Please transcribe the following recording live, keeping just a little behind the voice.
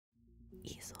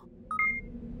easel.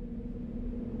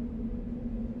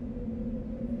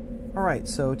 All right,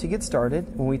 so to get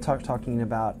started, when we talking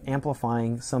about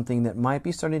amplifying something that might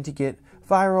be starting to get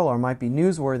viral or might be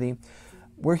newsworthy,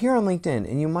 we're here on LinkedIn,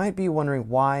 and you might be wondering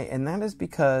why, and that is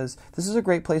because this is a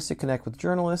great place to connect with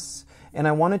journalists, and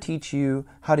I want to teach you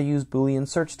how to use Boolean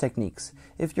search techniques.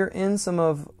 If you're in some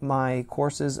of my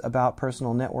courses about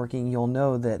personal networking, you'll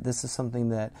know that this is something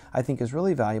that I think is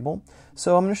really valuable.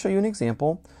 So I'm going to show you an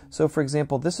example. So for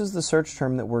example, this is the search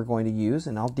term that we're going to use,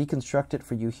 and I'll deconstruct it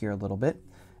for you here a little bit.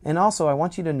 And also, I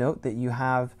want you to note that you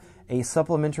have a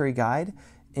supplementary guide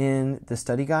in the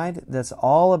study guide that's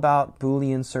all about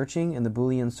Boolean searching and the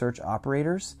Boolean search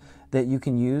operators that you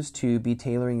can use to be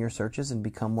tailoring your searches and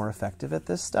become more effective at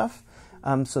this stuff.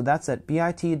 So that's at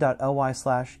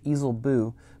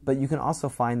bit.ly/easelboo, but you can also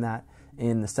find that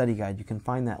in the study guide. You can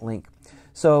find that link.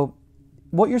 So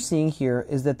what you're seeing here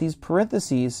is that these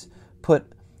parentheses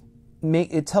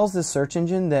it tells the search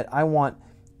engine that I want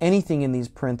anything in these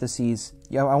parentheses.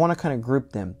 I want to kind of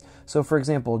group them. So for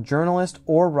example, journalist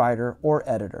or writer or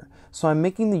editor. So I'm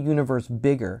making the universe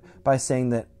bigger by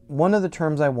saying that one of the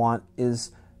terms I want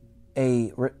is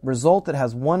a result that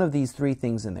has one of these three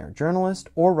things in there: journalist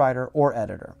or writer or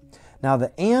editor. Now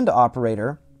the AND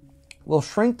operator will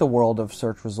shrink the world of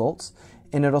search results,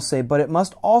 and it'll say, but it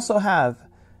must also have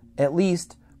at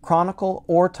least Chronicle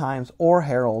or Times or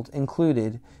Herald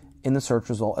included in the search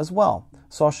result as well.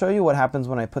 So I'll show you what happens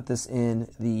when I put this in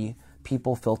the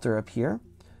people filter up here.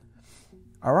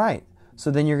 All right,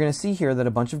 so then you're going to see here that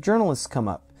a bunch of journalists come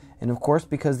up. And of course,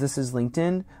 because this is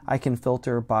LinkedIn, I can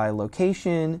filter by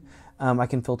location, I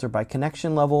can filter by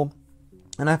connection level,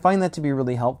 and I find that to be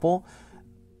really helpful.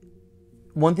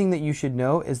 One thing that you should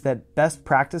know is that best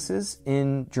practices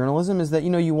in journalism is that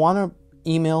you want to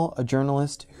email a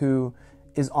journalist who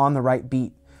is on the right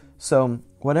beat. So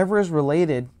whatever is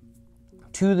related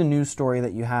to the news story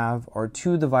that you have or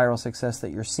to the viral success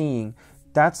that you're seeing,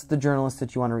 that's the journalist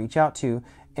that you want to reach out to.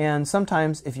 And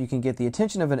sometimes if you can get the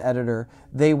attention of an editor,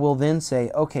 they will then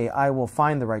say, okay, I will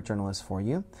find the right journalist for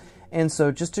you. And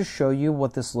so just to show you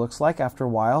what this looks like after a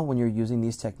while when you're using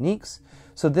these techniques.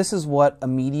 So this is what a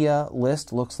media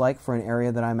list looks like for an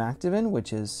area that I'm active in,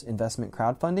 which is investment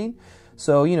crowdfunding.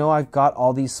 So, I've got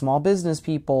all these small business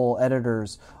people,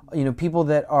 editors, people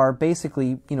that are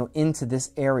basically, into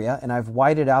this area, and I've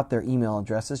whited out their email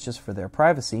addresses just for their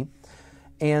privacy.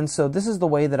 And so this is the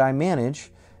way that I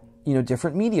manage,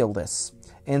 different media lists.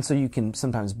 And so you can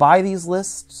sometimes buy these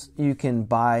lists, you can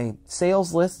buy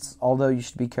sales lists, although you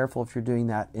should be careful if you're doing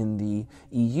that in the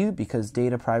EU because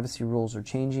data privacy rules are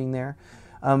changing there.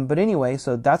 But anyway,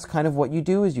 so that's kind of what you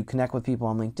do is you connect with people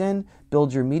on LinkedIn,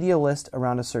 build your media list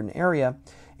around a certain area,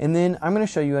 and then I'm going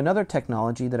to show you another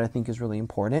technology that I think is really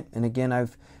important. And again,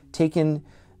 I've taken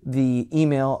the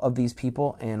email of these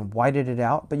people and whited it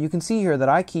out, but you can see here that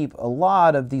I keep a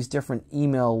lot of these different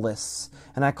email lists,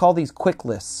 and I call these quick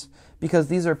lists because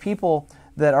these are people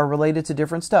that are related to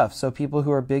different stuff. So people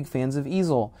who are big fans of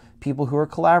Easel, people who are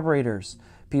collaborators,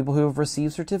 people who have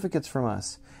received certificates from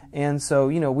us. And so,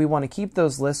 we want to keep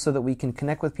those lists so that we can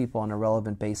connect with people on a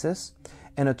relevant basis.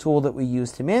 And a tool that we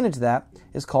use to manage that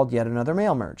is called Yet Another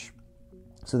Mail Merge.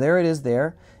 So there it is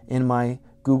there in my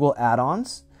Google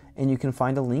add-ons, and you can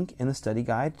find a link in the study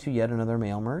guide to Yet Another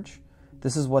Mail Merge.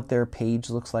 This is what their page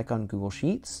looks like on Google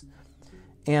Sheets.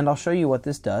 And I'll show you what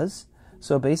this does.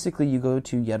 So basically you go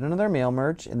to Yet Another Mail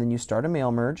Merge, and then you start a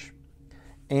mail merge.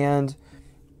 And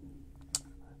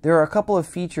there are a couple of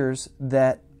features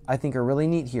that I think are really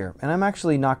neat here, and I'm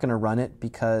actually not going to run it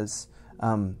because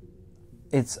I'm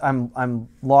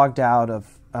logged out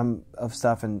of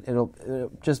stuff, and it'll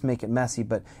just make it messy.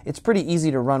 But it's pretty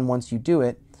easy to run once you do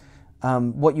it.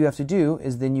 What you have to do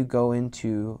is then you go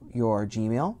into your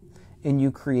Gmail and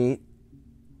you create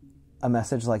a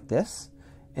message like this,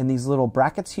 and these little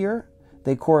brackets here,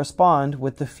 they correspond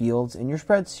with the fields in your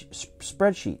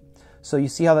spreadsheet. So you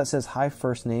see how that says hi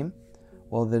first name?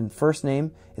 Well, then first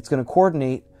name, it's going to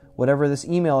coordinate whatever this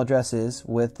email address is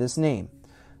with this name.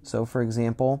 So for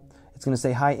example, it's going to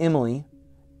say hi Emily,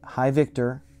 hi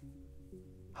Victor,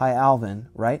 hi Alvin,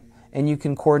 right? And you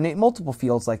can coordinate multiple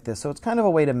fields like this. So it's kind of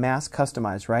a way to mass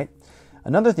customize, right?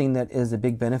 Another thing that is a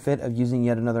big benefit of using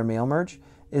Yet Another Mail Merge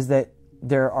is that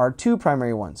there are two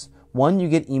primary ones. One, you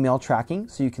get email tracking,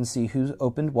 so you can see who's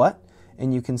opened what,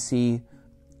 and you can see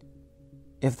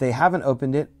if they haven't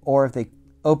opened it or if they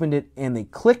opened it and they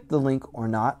clicked the link or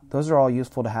not. Those are all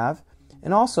useful to have.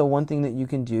 And also one thing that you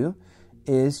can do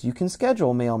is you can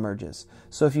schedule mail merges.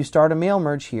 So if you start a mail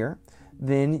merge here,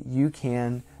 then you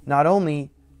can not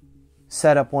only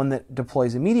set up one that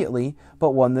deploys immediately,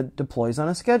 but one that deploys on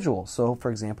a schedule. So for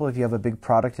example, if you have a big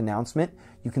product announcement,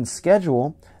 you can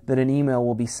schedule that an email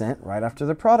will be sent right after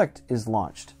the product is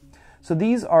launched. So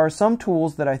these are some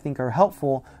tools that I think are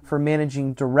helpful for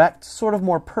managing direct, sort of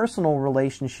more personal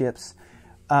relationships,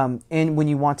 and when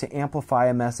you want to amplify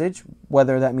a message,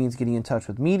 whether that means getting in touch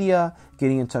with media,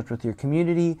 getting in touch with your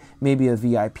community, maybe a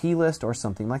VIP list or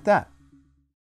something like that.